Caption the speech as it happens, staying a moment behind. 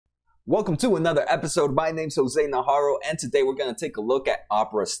Welcome to another episode. My name's Jose Najarro, and today we're going to take a look at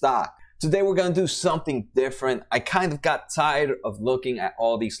OPRA stock. Today we're going to do something different. I kind of got tired of looking at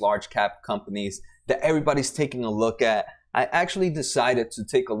all these large cap companies that everybody's taking a look at. I actually decided to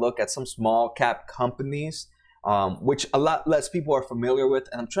take a look at some small cap companies, which a lot less people are familiar with,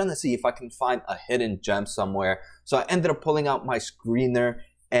 and I'm trying to see if I can find a hidden gem somewhere. So I ended up pulling out my screener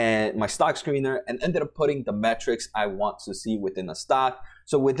and my stock screener and ended up putting the metrics I want to see within a stock.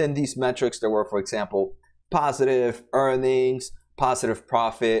 So within these metrics, there were, for example, positive earnings, positive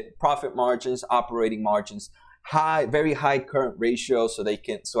profit margins, operating margins, very high current ratio, so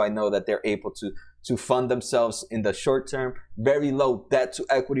I know that they're able to fund themselves in the short term, very low debt to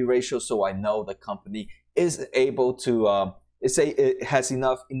equity ratio, so I know the company is able to it has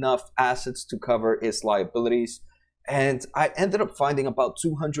enough assets to cover its liabilities. And I ended up finding about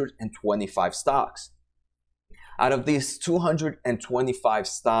 225 stocks. Out of these 225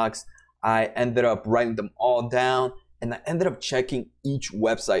 stocks, I ended up writing them all down, and I ended up checking each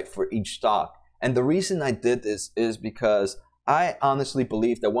website for each stock. And the reason I did this is because I honestly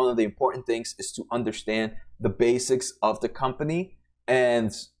believe that one of the important things is to understand the basics of the company,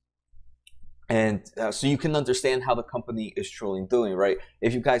 and so you can understand how the company is truly doing, right?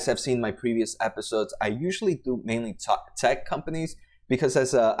 If you guys have seen my previous episodes, I usually do mainly tech companies because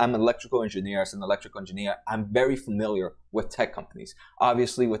I'm an electrical engineer. As an electrical engineer, I'm very familiar with tech companies.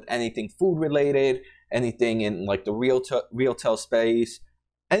 Obviously, with anything food related, anything in like the retail space,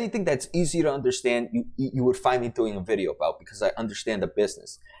 anything that's easy to understand, you would find me doing a video about because I understand the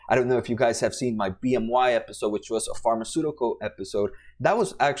business. I don't know if you guys have seen my BMY episode, which was a pharmaceutical episode. That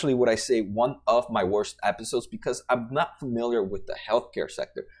was actually what I say one of my worst episodes because I'm not familiar with the healthcare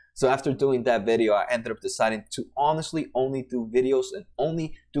sector. So after doing that video, I ended up deciding to honestly only do videos and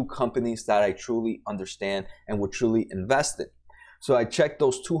only do companies that I truly understand and would truly invest in. So I checked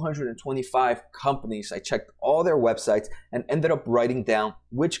those 225 companies, I checked all their websites and ended up writing down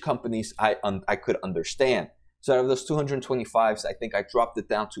which companies I could understand. So out of those 225s, I think I dropped it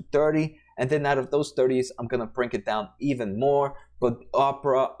down to 30. And then out of those 30s, I'm going to break it down even more. But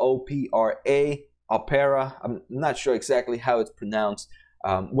OPRA, OPRA, I'm not sure exactly how it's pronounced,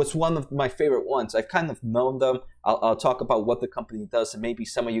 was one of my favorite ones. I've kind of known them. I'll talk about what the company does, and maybe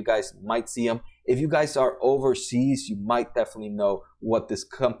some of you guys might see them. If you guys are overseas, you might definitely know what this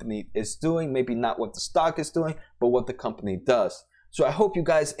company is doing. Maybe not what the stock is doing, but what the company does. So I hope you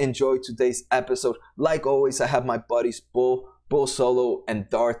guys enjoyed today's episode. Like always, I have my buddies Bull Solo, and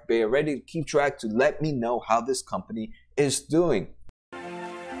Darth Bear ready to keep track to let me know how this company is doing.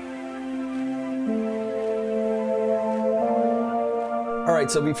 All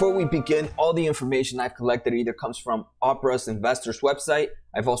right, so before we begin, all the information I've collected either comes from OPRA's investors website.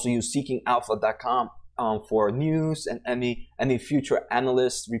 I've also used seekingalpha.com for news and any future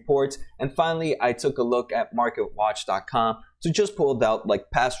analyst reports. And finally, I took a look at marketwatch.com to just pull out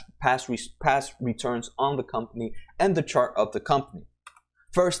like past returns on the company and the chart of the company.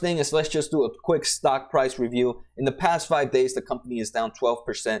 First thing is, let's just do a quick stock price review. In the past 5 days, the company is down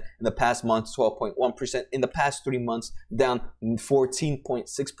 12%. In the past month, 12.1%. In the past 3 months, down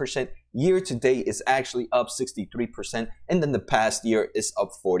 14.6%. Year to date is actually up 63%. And then the past year is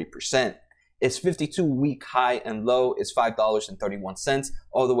up 40%. Its 52-week high and low is $5.31,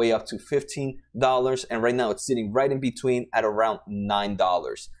 all the way up to $15. And right now it's sitting right in between at around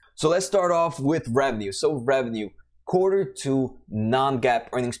 $9. So let's start off with revenue. So revenue. Q2 non-GAAP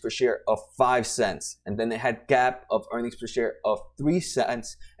earnings per share of 5 cents, and then it had GAAP of earnings per share of 3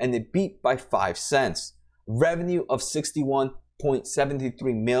 cents, and it beat by 5 cents. Revenue of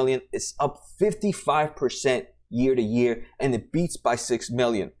 $61.73 million is up 55% year to year, and it beats by 6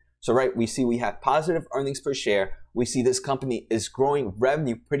 million. So right, we have positive earnings per share. We see this company is growing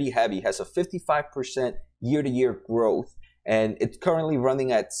revenue pretty heavy, has a 55% year to year growth. And it's currently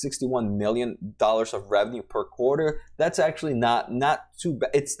running at $61 million of revenue per quarter. That's actually not too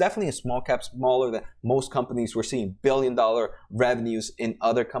bad. It's definitely a small cap, smaller than most companies. We're seeing billion-dollar revenues in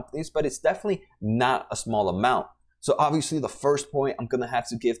other companies, but it's definitely not a small amount. So obviously the first point I'm going to have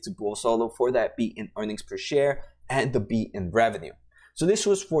to give to Bull Solo for that beat in earnings per share and the beat in revenue. So this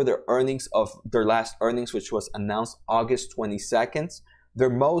was for their last earnings, which was announced August 22nd.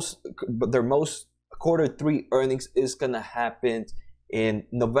 Their most Q3 earnings is going to happen in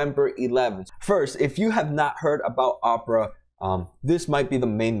November 11th. First, if you have not heard about OPRA, this might be the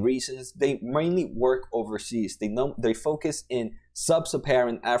main reasons. They mainly work overseas. They focus in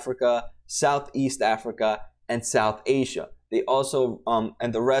sub-Saharan Africa, Southeast Africa, and South Asia. They also,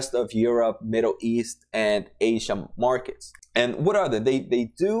 and the rest of Europe, Middle East, and Asia markets. And what are they?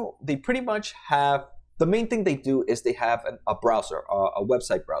 They pretty much have, the main thing they do is they have a browser, a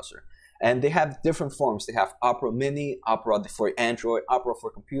website browser. And they have different forms. They have Opera Mini, Opera for Android, Opera for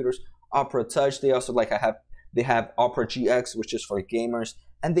computers, Opera Touch. They also they have Opera GX, which is for gamers,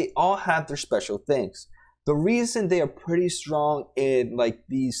 and they all have their special things. The reason they are pretty strong in like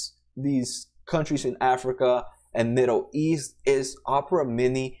these countries in Africa and Middle East is Opera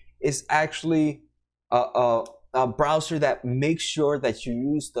Mini is actually a browser that makes sure that you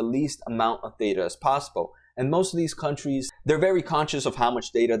use the least amount of data as possible. And most of these countries, they're very conscious of how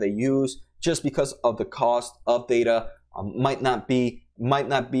much data they use, just because of the cost of data might not be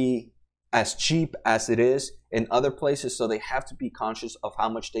as cheap as it is in other places. So they have to be conscious of how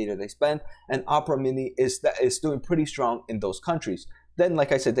much data they spend. And Opera Mini is doing pretty strong in those countries. Then,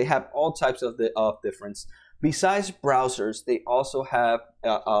 like I said, they have all types of difference. Besides browsers, they also have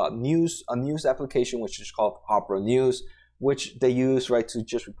a news application, which is called Opera News, which they use to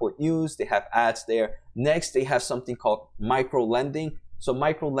just report news. They have ads there. Next, they have something called micro lending. So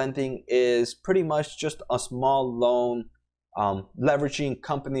micro lending is pretty much just a small loan leveraging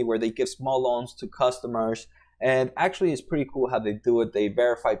company where they give small loans to customers. And actually, it's pretty cool how they do it. They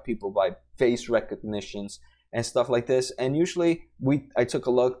verify people by face recognitions and stuff like this. And usually, I took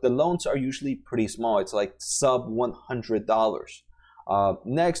a look. The loans are usually pretty small. It's like sub $100.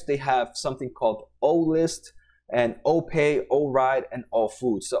 Next, they have something called O-List and O-Pay, O-Ride, and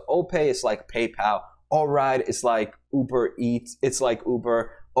O-Food. So O-Pay is like PayPal. O-Ride is like Uber Eats. It's like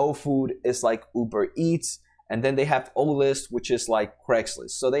Uber. O-Food is like Uber Eats. And then they have O-List, which is like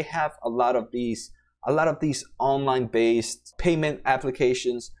Craigslist. So they have a lot of these online-based payment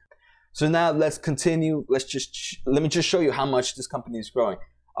applications. So now let's continue. Let me just show you how much this company is growing.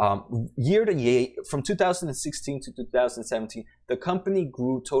 Year to year, from 2016 to 2017, the company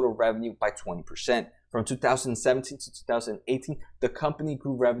grew total revenue by 20%. From 2017 to 2018, the company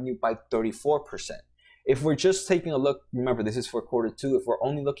grew revenue by 34%. If we're just taking a look, remember this is for quarter two, if we're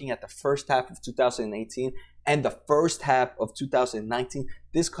only looking at the first half of 2018 and the first half of 2019,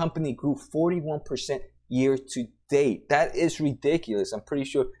 this company grew 41% year to date. That is ridiculous. I'm pretty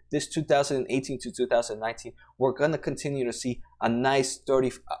sure this 2018 to 2019, we're going to continue to see a nice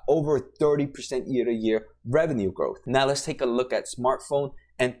over 30% year to year revenue growth. Now let's take a look at smartphone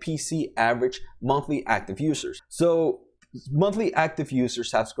and PC average monthly active users. So monthly active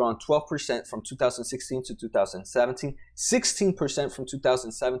users have grown 12% from 2016 to 2017, 16% from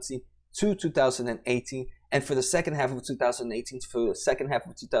 2017 to 2018, and for the second half of 2018 to the second half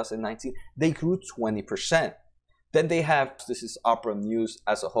of 2019, they grew 20%. Then they have, this is Opera News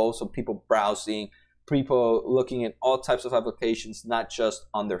as a whole, so people browsing, people looking at all types of applications, not just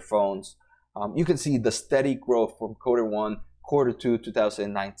on their phones. You can see the steady growth from quarter one, quarter two,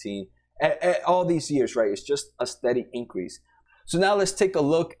 2019, all these years, right? It's just a steady increase. So now let's take a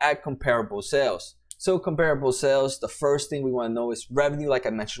look at comparable sales. So comparable sales, the first thing we want to know is revenue, like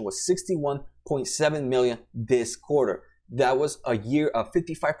I mentioned, was $61.7 million this quarter. That was a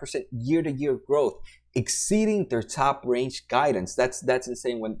 55% year-to-year growth, exceeding their top range guidance. That's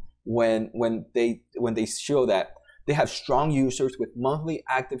insane when they show that. They have strong users with monthly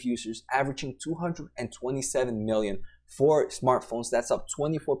active users averaging 227 million for smartphones. That's up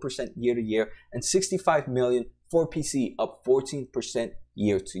 24% year to year, and 65 million for PC, up 14%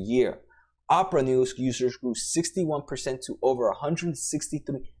 year to year. Opera News users grew 61% to over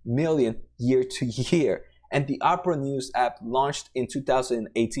 163 million year to year. And the Opera News app launched in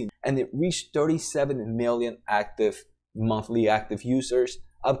 2018 and it reached 37 million monthly active users,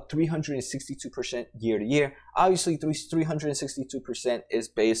 up 362% year to year. Obviously, 362% is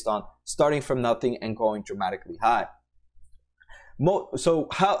based on starting from nothing and going dramatically high. So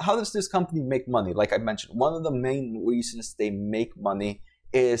how does this company make money? Like I mentioned, one of the main reasons they make money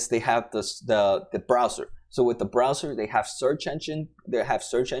is they have the browser. So with the browser, they have search engine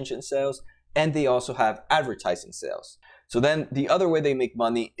sales, and they also have advertising sales. So then the other way they make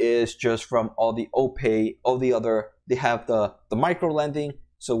money is just from all the OPay, they have the micro lending.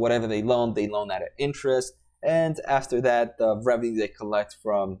 So whatever they loan at an interest. And after that, the revenue they collect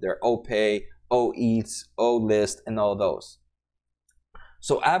from their OPay, O-Eats, O-List, and all those.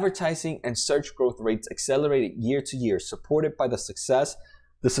 So advertising and search growth rates accelerated year to year, supported by the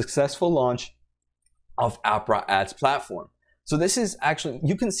successful launch of Opera Ads platform. So this is actually,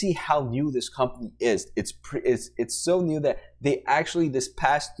 you can see how new this company is. It's so new that they actually, this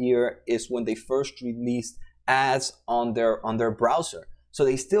past year is when they first released ads on their browser. So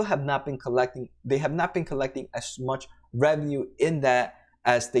they still have not been collecting as much revenue in that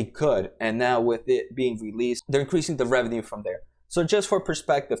as they could. And now with it being released, they're increasing the revenue from there. So just for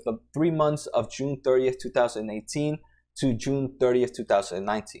perspective, the 3 months of June 30th, 2018 to June 30th,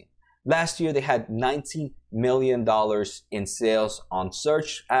 2019. Last year, they had $19 million in sales on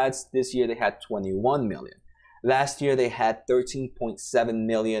search ads. This year, they had $21 million. Last year, they had $13.7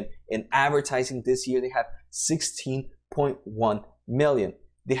 million in advertising. This year, they have $16.1 million.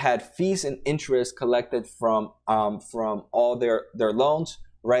 They had fees and interest collected from all their loans,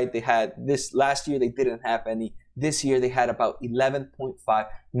 right? They had this last year, they didn't have any. This year, they had about $11.5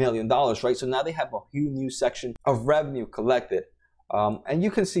 million, right? So now they have a whole new section of revenue collected. And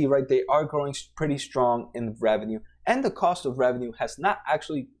you can see, right, they are growing pretty strong in revenue. And the cost of revenue has not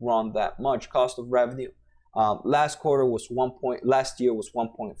actually grown that much. Cost of revenue last year was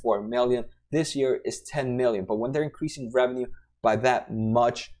 1.4 million. This year is 10 million. But when they're increasing revenue by that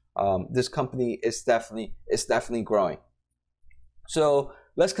much, this company is definitely growing. So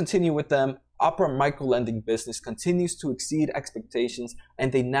let's continue with them. OPRA microlending business continues to exceed expectations,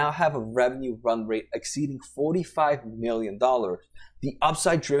 and they now have a revenue run rate exceeding $45 million. The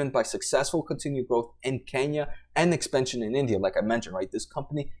upside driven by successful continued growth in Kenya and expansion in India. Like I mentioned, right, this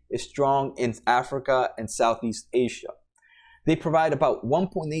company is strong in Africa and Southeast Asia. They provide about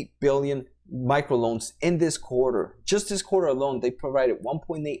 1.8 billion microloans in this quarter. Just this quarter alone, they provided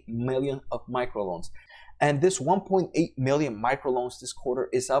 1.8 million of microloans. And this 1.8 million microloans this quarter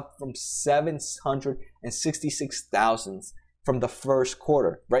is up from 766,000 from the first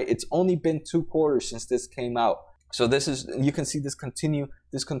quarter, right? It's only been 2 quarters since this came out. So you can see this continued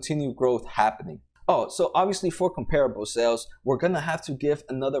growth happening. Oh, so obviously for comparable sales, we're going to have to give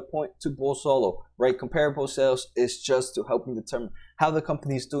another point to Bull Solo, right? Comparable sales is just to help me determine how the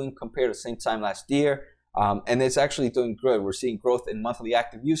company is doing compared to the same time last year. And it's actually doing good. We're seeing growth in monthly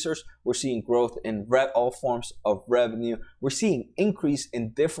active users. We're seeing growth in all forms of revenue. We're seeing increase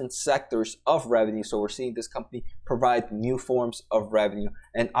in different sectors of revenue. So we're seeing this company provide new forms of revenue.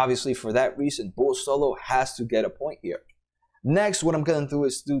 And obviously for that reason, Bull Solo has to get a point here. Next, what I'm going to do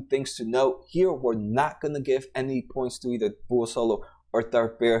is do things to note. Here, we're not going to give any points to either Bull Solo or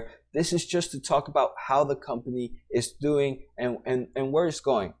Third Bear. This is just to talk about how the company is doing and where it's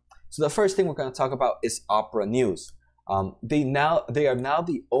going. So the first thing we're going to talk about is OPRA News. They are now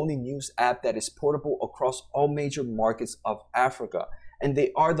the only news app that is portable across all major markets of Africa. And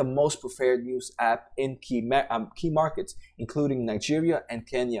they are the most preferred news app in key markets, including Nigeria and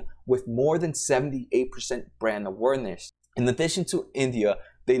Kenya, with more than 78% brand awareness. In addition to India,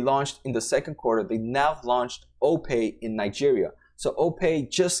 they launched in the second quarter, they now launched OPay in Nigeria. So OPay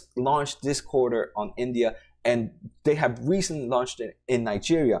just launched this quarter on India, and they have recently launched it in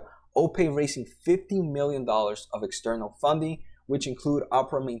Nigeria. OPay raising $50 million of external funding, which include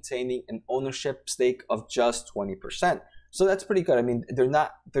OPRA maintaining an ownership stake of just 20%. So that's pretty good. I mean, they're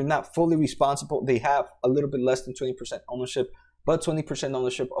not fully responsible. They have a little bit less than 20% ownership, but 20%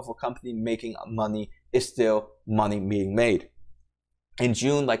 ownership of a company making money is still money being made. In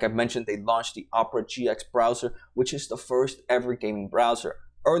June, like I mentioned, they launched the OPRA GX browser, which is the first ever gaming browser.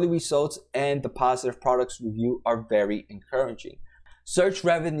 Early results and the positive products review are very encouraging. Search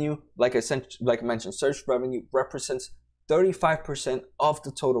revenue, like I mentioned, search revenue represents 35% of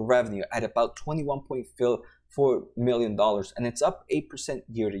the total revenue at about $21.4 million, and it's up 8%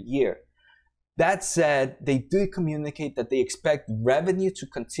 year to year. That said, they do communicate that they expect revenue to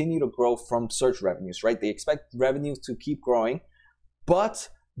continue to grow from search revenues, right? They expect revenue to keep growing, but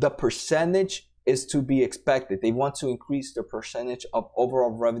the percentage is to be expected. They want to increase the percentage of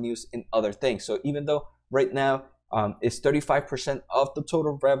overall revenues in other things. So even though right now it's 35% of the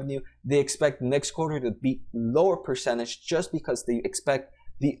total revenue, they expect next quarter to be lower percentage just because they expect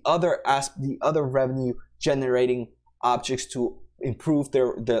the other revenue generating objects to improve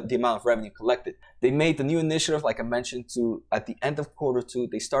the amount of revenue collected. They made the new initiative, like I mentioned, at the end of quarter 2,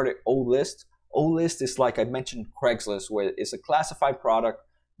 they started O-List. O-List is, like I mentioned, Craigslist, where it's a classified product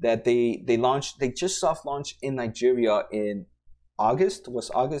that they launched. They just soft launched in Nigeria in August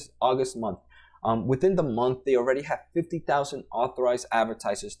month. Within the month, they already have 50,000 authorized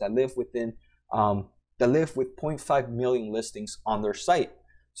advertisers that live with 0.5 million listings on their site.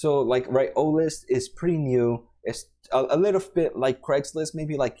 So, like, right, O-List is pretty new. It's a little bit like Craigslist,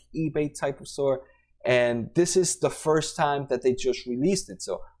 maybe like eBay type of store. And this is the first time that they just released it.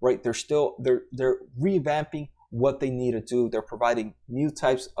 So, right, they're revamping what they need to do. They're providing new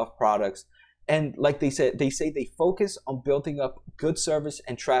types of products. And like they say they focus on building up good service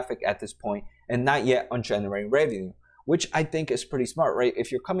and traffic at this point, and not yet on generating revenue, which I think is pretty smart, right?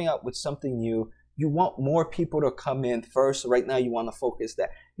 If you're coming out with something new, you want more people to come in first. Right now, you want to focus that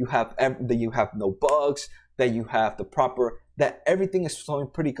you have no bugs, that you have that everything is flowing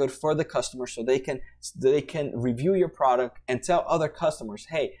pretty good for the customer, so they can review your product and tell other customers,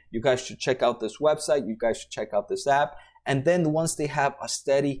 hey, you guys should check out this website, you guys should check out this app. And then once they have a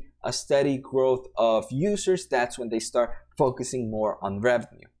steady a steady growth of users, that's when they start focusing more on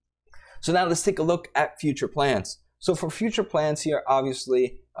revenue. So now let's take a look at future plans. So for future plans here,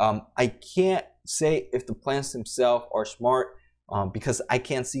 obviously, I can't say if the plans themselves are smart because I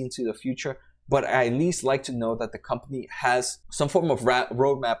can't see into the future, but I at least like to know that the company has some form of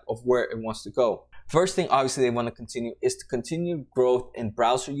roadmap of where it wants to go. First thing, obviously, they want to continue is to continue growth in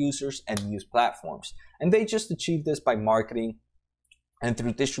browser users and news platforms. And they just achieved this by marketing and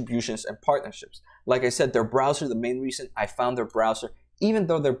through distributions and partnerships. Like I said, their browser, the main reason I found their browser, even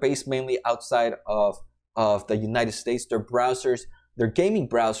though they're based mainly outside of the United States, their gaming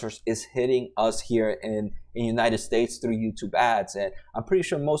browsers is hitting us here in United States through YouTube ads. And I'm pretty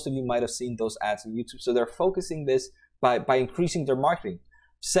sure most of you might have seen those ads on YouTube. So they're focusing this by increasing their marketing.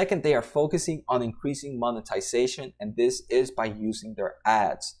 Second, they are focusing on increasing monetization, and this is by using their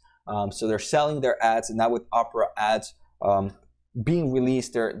ads. So they're selling their ads, and now with OPRA ads being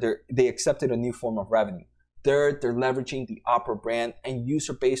released, they accepted a new form of revenue. Third, they're leveraging the OPRA brand and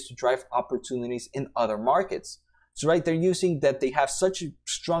user base to drive opportunities in other markets. So right, they're using that they have such a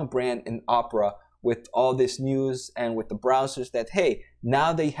strong brand in OPRA with all this news and with the browsers that, hey,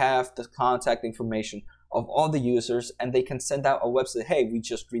 now they have the contact information of all the users and they can send out a website, hey, we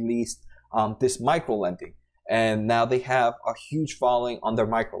just released this micro lending. And now they have a huge following on their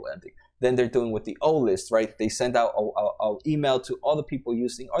micro lending. Then they're doing with the O list, right? They send out an email to all the people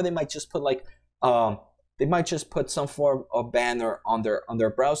using, or they might just put like, they might just put some form of banner on their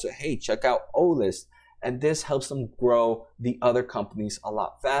browser. Hey, check out O list. And this helps them grow the other companies a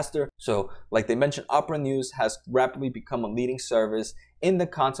lot faster. So like they mentioned, OPRA News has rapidly become a leading service in the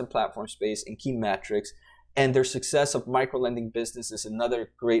content platform space in key metrics. And their success of microlending business is another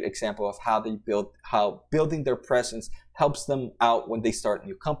great example of how building their presence helps them out when they start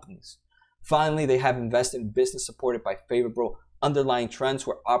new companies. Finally, they have invested in business supported by favorable underlying trends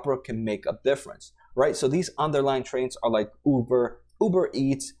where OPRA can make a difference, right? So these underlying trends are like Uber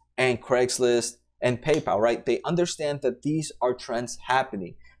Eats, and Craigslist, and PayPal, right? They understand that these are trends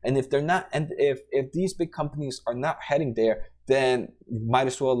happening. And if they're not, and if these big companies are not heading there, then might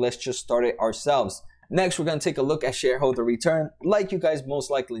as well let's just start it ourselves. Next, we're going to take a look at shareholder return. Like you guys most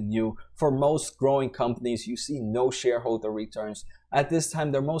likely knew, for most growing companies, you see no shareholder returns. At this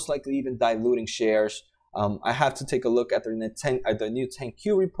time, they're most likely even diluting shares. I have to take a look at their new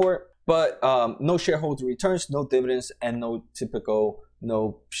 10Q report, but no shareholder returns, no dividends, and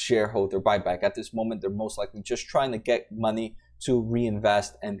no shareholder buyback. At this moment, they're most likely just trying to get money to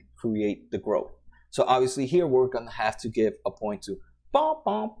reinvest and create the growth. So obviously here, we're going to have to give a point to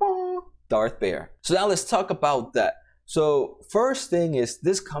Darth Bear. So now let's talk about that. So first thing is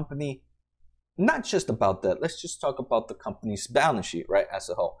this company, not just about that, let's just talk about the company's balance sheet, right, as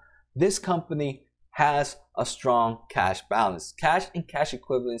a whole. This company has a strong cash balance, cash and cash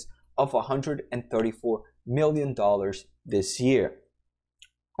equivalents of $134 million this year.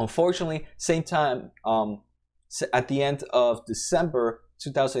 Unfortunately, same time, at the end of December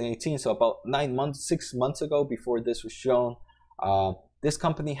 2018, so about 6 months ago before this was shown, this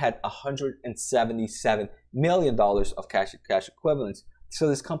company had $177 million of cash and cash equivalents. So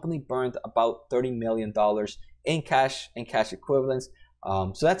this company burned about $30 million in cash and cash equivalents.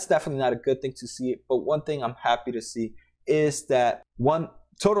 So that's definitely not a good thing to see. But one thing I'm happy to see is that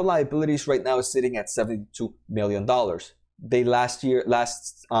total liabilities right now is sitting at $72 million. They last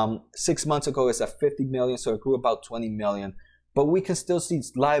 6 months ago is at 50 million, so it grew about 20 million. But we can still see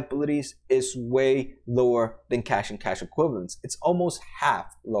liabilities is way lower than cash and cash equivalents. It's almost half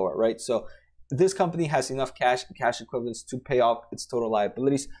lower, right? So this company has enough cash and cash equivalents to pay off its total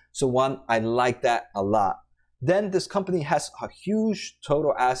liabilities. So one, I like that a lot. Then this company has a huge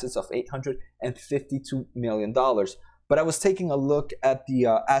total assets of $852 million. But I was taking a look at the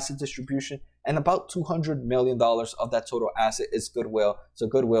asset distribution, and about $200 million of that total asset is goodwill. So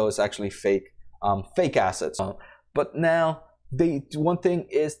goodwill is actually fake assets. But now, one thing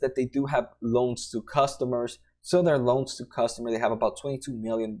is that they do have loans to customers. So their loans to customers, they have about 22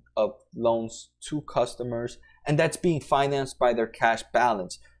 million of loans to customers, and that's being financed by their cash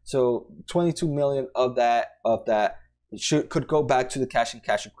balance. So 22 million of that could go back to the cash and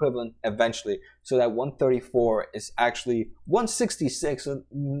cash equivalent eventually. So that 134 is actually 166. So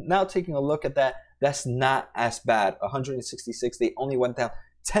now taking a look at that, that's not as bad. 166, they only went down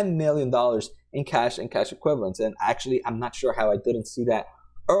 $10 million in cash and cash equivalents. And actually, I'm not sure how I didn't see that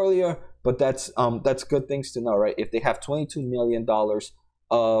earlier, but that's good things to know, right? If they have $22 million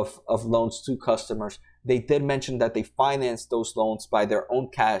of loans to customers, they did mention that they financed those loans by their own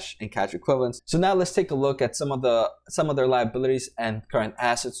cash and cash equivalents. So now let's take a look at some of their liabilities and current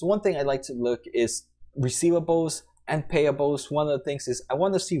assets. So one thing I like to look is receivables and payables, one of the things is I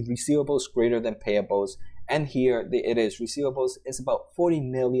want to see receivables greater than payables. And here it is. Receivables is about $40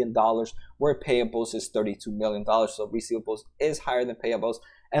 million, where payables is $32 million. So receivables is higher than payables.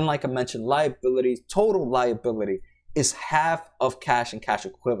 And like I mentioned, liabilities, total liability is half of cash and cash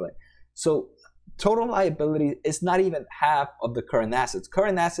equivalent. So total liability is not even half of the current assets.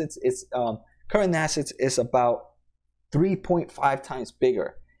 Current assets is about 3.5 times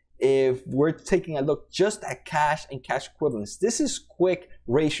bigger. If we're taking a look just at cash and cash equivalents, this is quick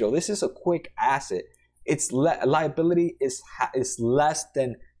ratio. This is a quick asset. Its liability is less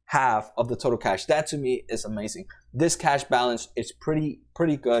than half of the total cash. That to me is amazing. This cash balance is pretty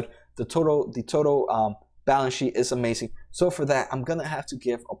good. The total balance sheet is amazing. So for that, I'm gonna have to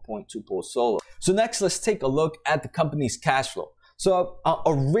give a point to Bull Solo. So next, let's take a look at the company's cash flow. So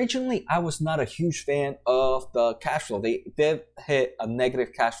originally, I was not a huge fan of the cash flow. They've hit a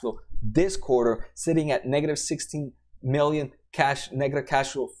negative cash flow this quarter, sitting at negative 16 million negative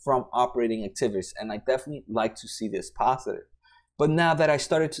cash flow from operating activities. And I definitely like to see this positive. But now that I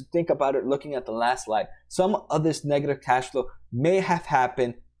started to think about it, looking at the last slide, some of this negative cash flow may have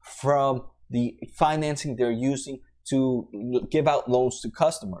happened from the financing they're using to give out loans to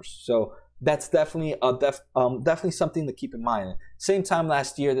customers. So that's definitely definitely something to keep in mind. Same time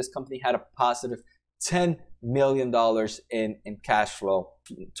last year, this company had a positive $10 million in cash flow.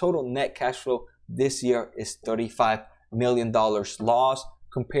 Total net cash flow this year is $35 million loss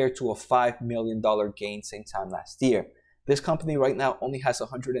compared to a $5 million gain same time last year. This company right now only has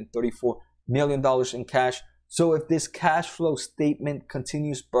 $134 million in cash. So if this cash flow statement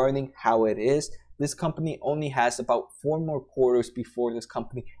continues burning how it is, this company only has about 4 more quarters before this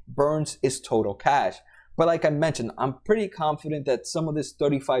company burns its total cash. But like I mentioned, I'm pretty confident that some of this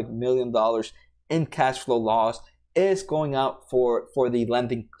 $35 million in cash flow loss is going out for the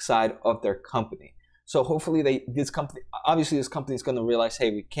lending side of their company. So hopefully this company is going to realize,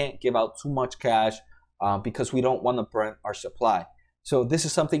 hey, we can't give out too much cash because we don't want to burn our supply. So this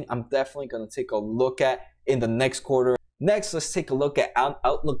is something I'm definitely going to take a look at in the next quarter. Next, let's take a look at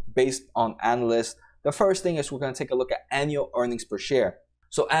outlook based on analysts. The first thing is we're going to take a look at annual earnings per share.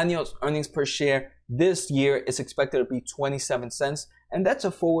 So annual earnings per share this year is expected to be 27 cents, and that's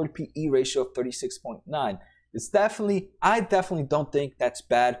a forward PE ratio of 36.9. I definitely don't think that's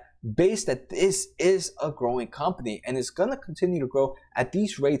bad, based that this is a growing company and it's going to continue to grow at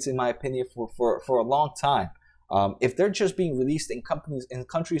these rates, in my opinion, for a long time. If they're just being released in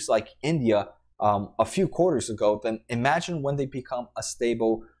countries like India a few quarters ago, then imagine when they become a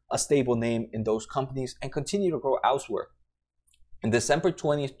stable name in those companies and continue to grow elsewhere. In December of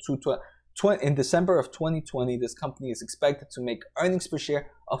 2020, this company is expected to make earnings per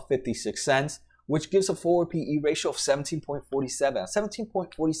share of 56 cents, which gives a forward PE ratio of 17.47.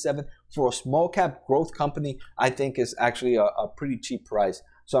 17.47 for a small cap growth company, I think is actually a pretty cheap price.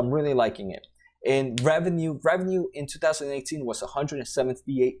 So I'm really liking it. In revenue in 2018 was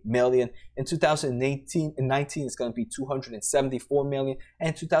 178 million. In 2019 it's going to be 274 million. And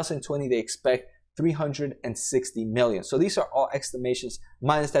in 2020 they expect 360 million. So these are all estimations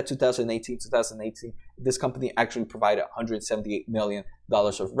minus that 2018. This company actually provided $178 million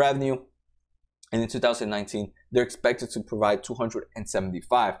of revenue. And in 2019, they're expected to provide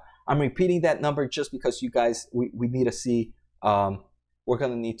 275. I'm repeating that number just because you guys, we need to see, we're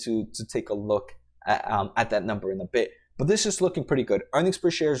going to need to take a look at that number in a bit. But this is looking pretty good. Earnings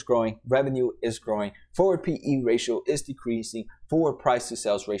per share is growing. Revenue is growing. Forward PE ratio is decreasing. Forward price to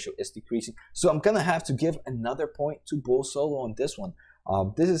sales ratio is decreasing. So I'm going to have to give another point to Bull Solo on this one.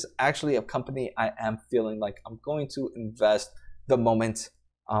 This is actually a company I am feeling like I'm going to invest the moment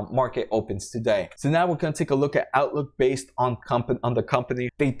market opens today. So now we're going to take a look at outlook based on the company.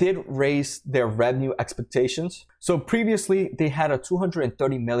 They did raise their revenue expectations. So previously they had a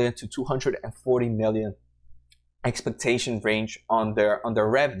 230 million to 240 million expectation range on their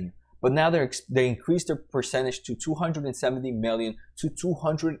revenue, but now they increased their percentage to 270 million to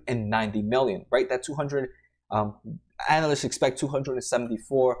 290 million. Right, that 200 analysts expect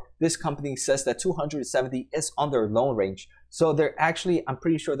 274. This company says that 270 is on their low range. So they're actually, I'm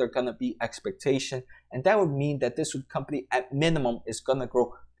pretty sure they're going to be expectation. And that would mean that this company at minimum is going to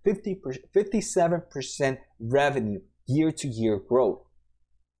grow 57% revenue year-to-year growth.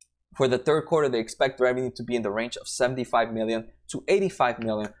 For the third quarter, they expect revenue to be in the range of 75 million to 85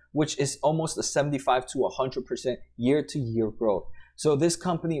 million, which is almost a 75 to 100% year-to-year growth. So this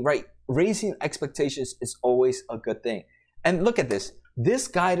company, right, raising expectations is always a good thing. And look at this. This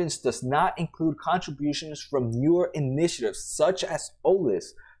guidance does not include contributions from newer initiatives such as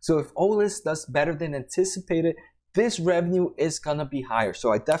OLIS. So if OLIS does better than anticipated, this revenue is going to be higher.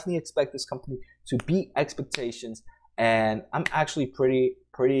 So I definitely expect this company to beat expectations and I'm actually pretty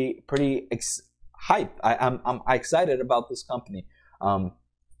hyped. I'm excited about this company.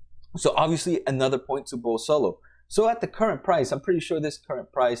 So obviously another point to bull solo. So at the current price, I'm pretty sure this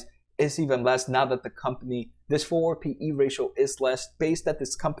current price is even less now that the company, this forward PE ratio is less, based that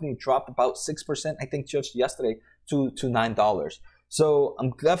this company dropped about 6%, I think just yesterday, to $9. So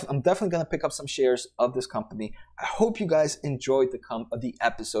I'm definitely going to pick up some shares of this company. I hope you guys enjoyed the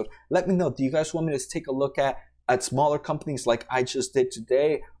episode. Let me know, do you guys want me to take a look at smaller companies like I just did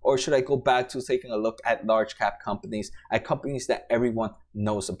today, or should I go back to taking a look at large cap companies, at companies that everyone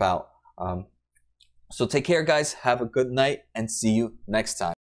knows about? So take care, guys. Have a good night and see you next time.